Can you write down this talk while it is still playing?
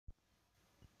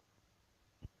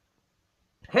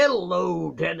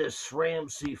Hello, Dennis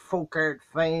Ramsay folk art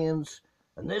fans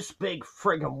and this big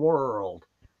friggin' world.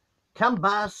 Come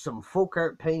buy some folk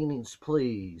art paintings,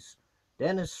 please.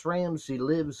 Dennis Ramsay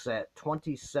lives at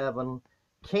 27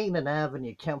 Canaan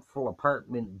Avenue, Kempville,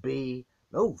 Apartment B,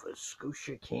 Nova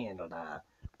Scotia, Canada.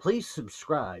 Please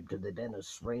subscribe to the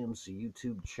Dennis Ramsay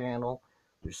YouTube channel.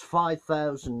 There's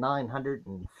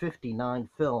 5,959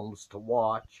 films to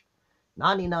watch.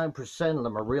 99% of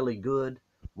them are really good.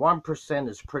 1%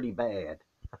 is pretty bad.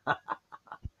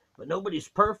 But nobody's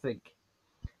perfect.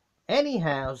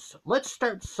 Anyhow, let's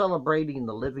start celebrating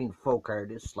the living folk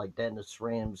artists like Dennis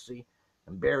Ramsay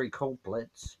and Barry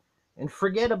Coplitz, and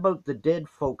forget about the dead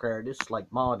folk artists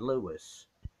like Maud Lewis.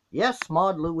 Yes,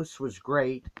 Maud Lewis was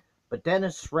great, but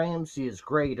Dennis Ramsay is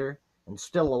greater and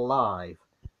still alive.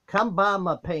 Come buy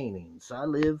my paintings. I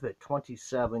live at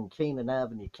 27 Canaan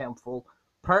Avenue, Kempville,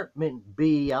 Apartment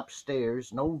B,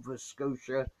 upstairs, Nova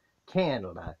Scotia,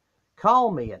 Canada. Call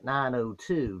me at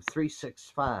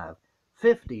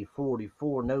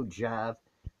 902-365-5044, no jive,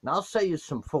 and I'll sell you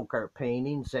some folk art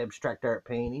paintings, abstract art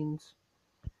paintings.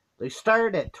 They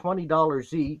start at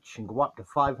 $20 each and go up to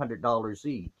 $500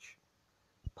 each.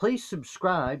 Please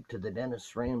subscribe to the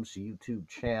Dennis Ramsay YouTube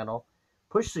channel.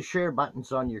 Push the share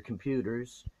buttons on your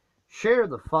computers. Share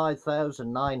the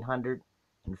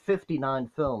 5,959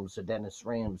 films of Dennis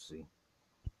Ramsay.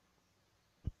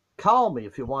 Call me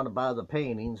if you want to buy the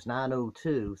paintings,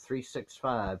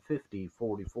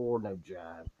 902-365-5044, no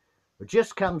jive. Or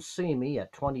just come see me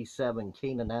at 27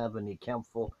 Canaan Avenue,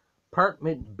 Kempville,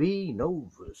 Apartment B,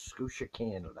 Nova Scotia,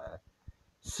 Canada.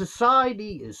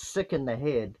 Society is sick in the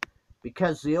head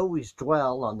because they always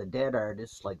dwell on the dead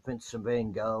artists like Vincent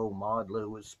van Gogh, Maud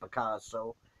Lewis,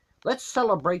 Picasso. Let's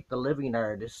celebrate the living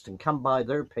artists and come buy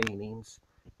their paintings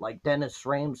like Dennis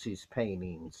Ramsay's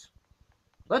paintings.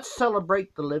 Let's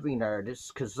celebrate the living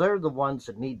artists because they're the ones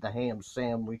that need the ham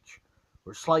sandwich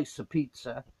or slice of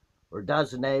pizza or a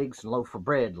dozen eggs and loaf of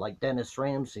bread like Dennis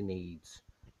Ramsay needs.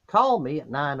 Call me at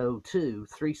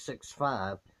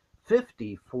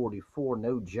 902-365-5044,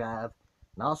 no jive,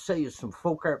 and I'll sell you some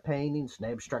folk art paintings and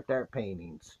abstract art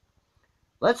paintings.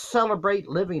 Let's celebrate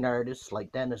living artists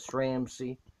like Dennis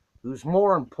Ramsay, who's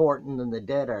more important than the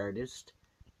dead artist,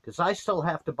 because I still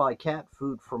have to buy cat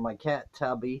food for my cat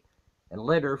Tubby and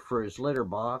litter for his litter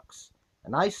box,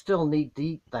 and I still need to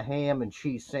eat the ham and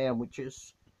cheese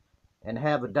sandwiches and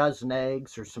have a dozen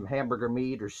eggs or some hamburger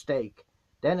meat or steak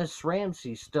Dennis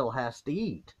Ramsay still has to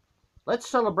eat. Let's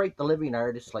celebrate the living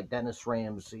artists like Dennis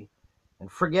Ramsay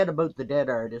and forget about the dead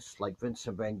artists like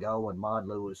Vincent van Gogh and Maud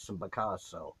Lewis and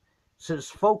Picasso. Says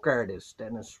folk artist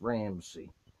Dennis Ramsay.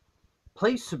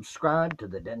 Please subscribe to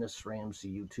the Dennis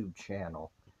Ramsay YouTube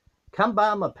channel. Come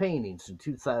buy my paintings in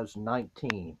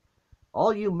 2019.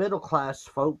 All you middle-class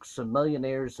folks and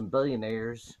millionaires and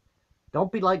billionaires, don't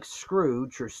be like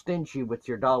Scrooge or stingy with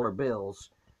your dollar bills.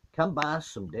 Come buy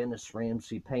some Dennis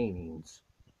Ramsay paintings.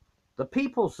 The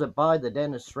peoples that buy the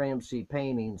Dennis Ramsay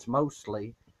paintings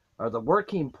mostly are the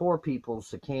working poor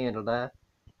peoples of Canada,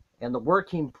 and the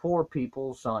working poor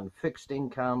peoples on fixed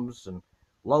incomes and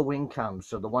low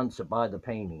incomes are the ones that buy the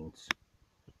paintings.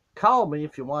 Call me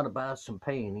if you want to buy some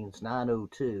paintings,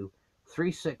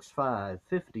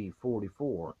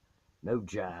 902-365-5044, no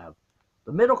jive.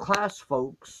 The middle class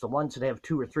folks, the ones that have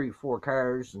 2 or 3 or 4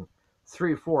 cars and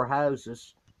 3 or 4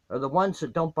 houses, are the ones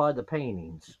that don't buy the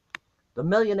paintings. The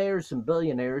millionaires and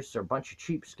billionaires are a bunch of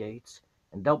cheapskates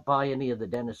and don't buy any of the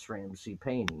Dennis Ramsay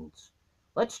paintings.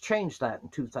 Let's change that in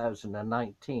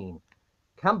 2019.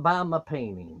 Come buy my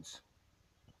paintings.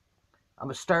 I'm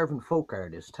a starving folk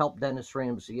artist. Help Dennis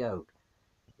Ramsay out.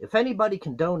 If anybody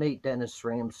can donate Dennis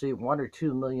Ramsay $1 or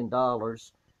 $2 million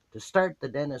to start the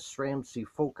Dennis Ramsay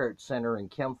Folk Art Center in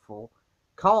Kempville,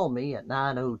 call me at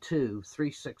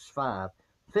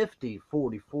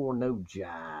 902-365-5044, no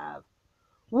jive.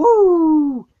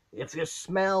 Woo! If you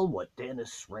smell what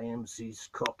Dennis Ramsay's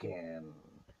cooking.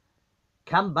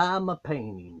 Come buy my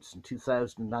paintings in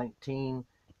 2019.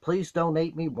 Please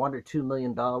donate me $1 or $2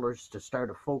 million to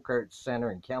start a folk art center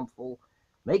in Kempville.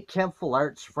 Make Kempville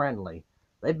arts friendly.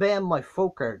 They banned my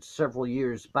folk art several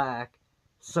years back,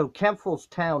 so Kempville's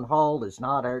town hall is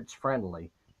not arts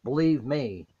friendly. Believe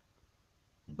me.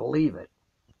 Believe it.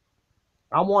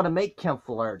 I want to make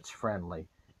Kempville arts friendly.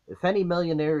 If any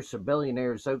millionaires or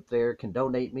billionaires out there can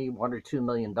donate me $1 or $2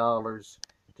 million to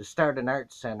start an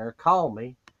art center, call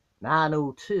me,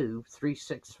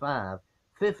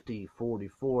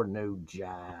 902-365-5044, no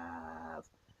jive.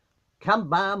 Come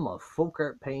buy my folk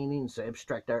art paintings,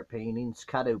 abstract art paintings,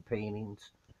 cutout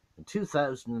paintings in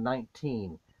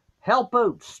 2019. Help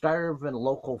out starving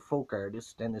local folk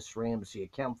artist Dennis Ramsay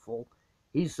of Kempville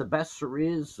He's the best there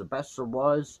is, the best there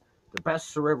was, the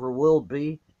best there ever will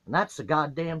be, and that's the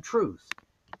goddamn truth.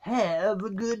 Have a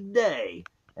good day.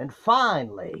 And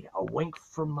finally, a wink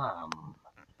from Mom.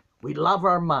 We love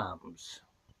our moms.